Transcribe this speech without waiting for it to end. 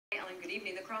good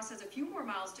evening. The cross has a few more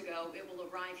miles to go. It will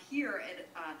arrive here at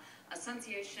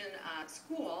Assunciation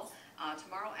School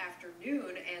tomorrow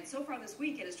afternoon, and so far this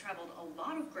week it has traveled a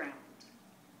lot of ground.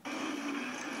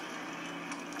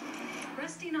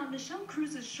 Resting on Michelle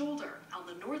Cruz's shoulder, on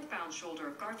the northbound shoulder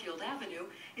of Garfield Avenue,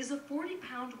 is a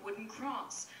 40-pound wooden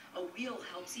cross. A wheel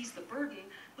helps ease the burden,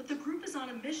 but the group is on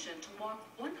a mission to walk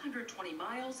 120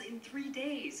 miles in 3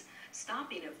 days,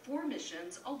 stopping at 4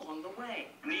 missions along the way.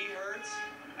 Knee hurts.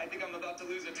 I think I'm about to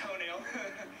lose a toenail.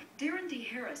 Darren D.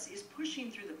 Harris is pushing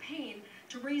through the pain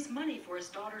to raise money for his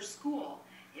daughter's school.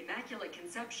 Immaculate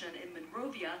Conception in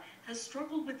Monrovia has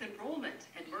struggled with enrollment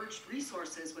and merged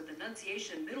resources with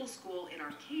Annunciation Middle School in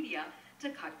Arcadia to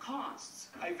cut costs.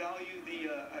 I value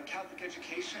the Catholic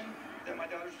education that my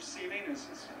daughter's receiving as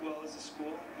well as the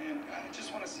school, and I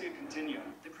just want to see it continue.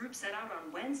 The group set out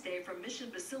on Wednesday from Mission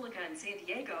Basilica in San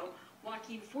Diego,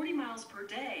 walking 40 miles per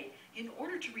day in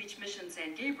order to reach Mission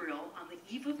San Gabriel on the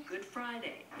eve of Good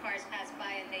Friday. Cars pass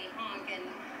by and they honk and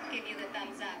give you the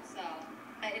thumbs up, so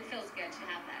it feels good to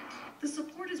have that. The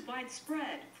support is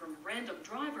widespread, from random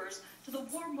drivers to the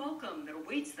warm welcome that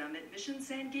awaits them at Mission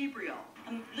San Gabriel.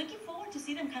 I'm looking forward to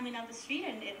see them coming out the street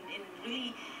and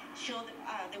really show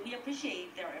that we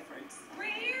appreciate their efforts. We're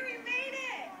here, we made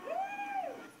it!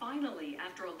 Woo! Finally,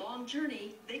 after a long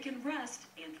journey, they can rest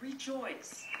and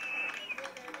rejoice.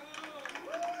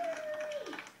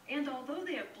 And although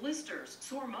they have blisters,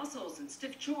 sore muscles, and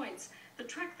stiff joints, the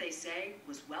trek, they say,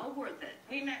 was well worth it.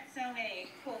 We met so many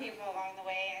cool people along the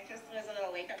way, and it just was a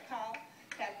little wake-up call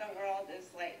that the world is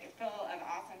full of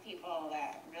awesome people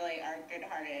that really are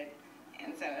good-hearted,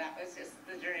 and so that was just,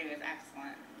 the journey was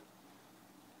excellent.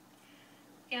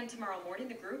 And tomorrow morning,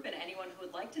 the group and anyone who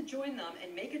would like to join them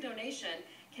and make a donation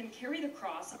can carry the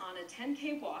cross on a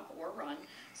 10K walk or run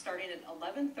starting at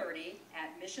 11:30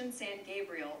 at Mission San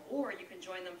Gabriel, or you can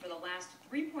join them for the last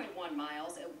 3.1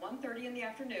 miles at 1:30 in the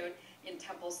afternoon in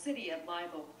Temple City at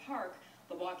Live Oak Park.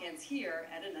 The walk ends here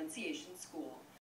at Annunciation School.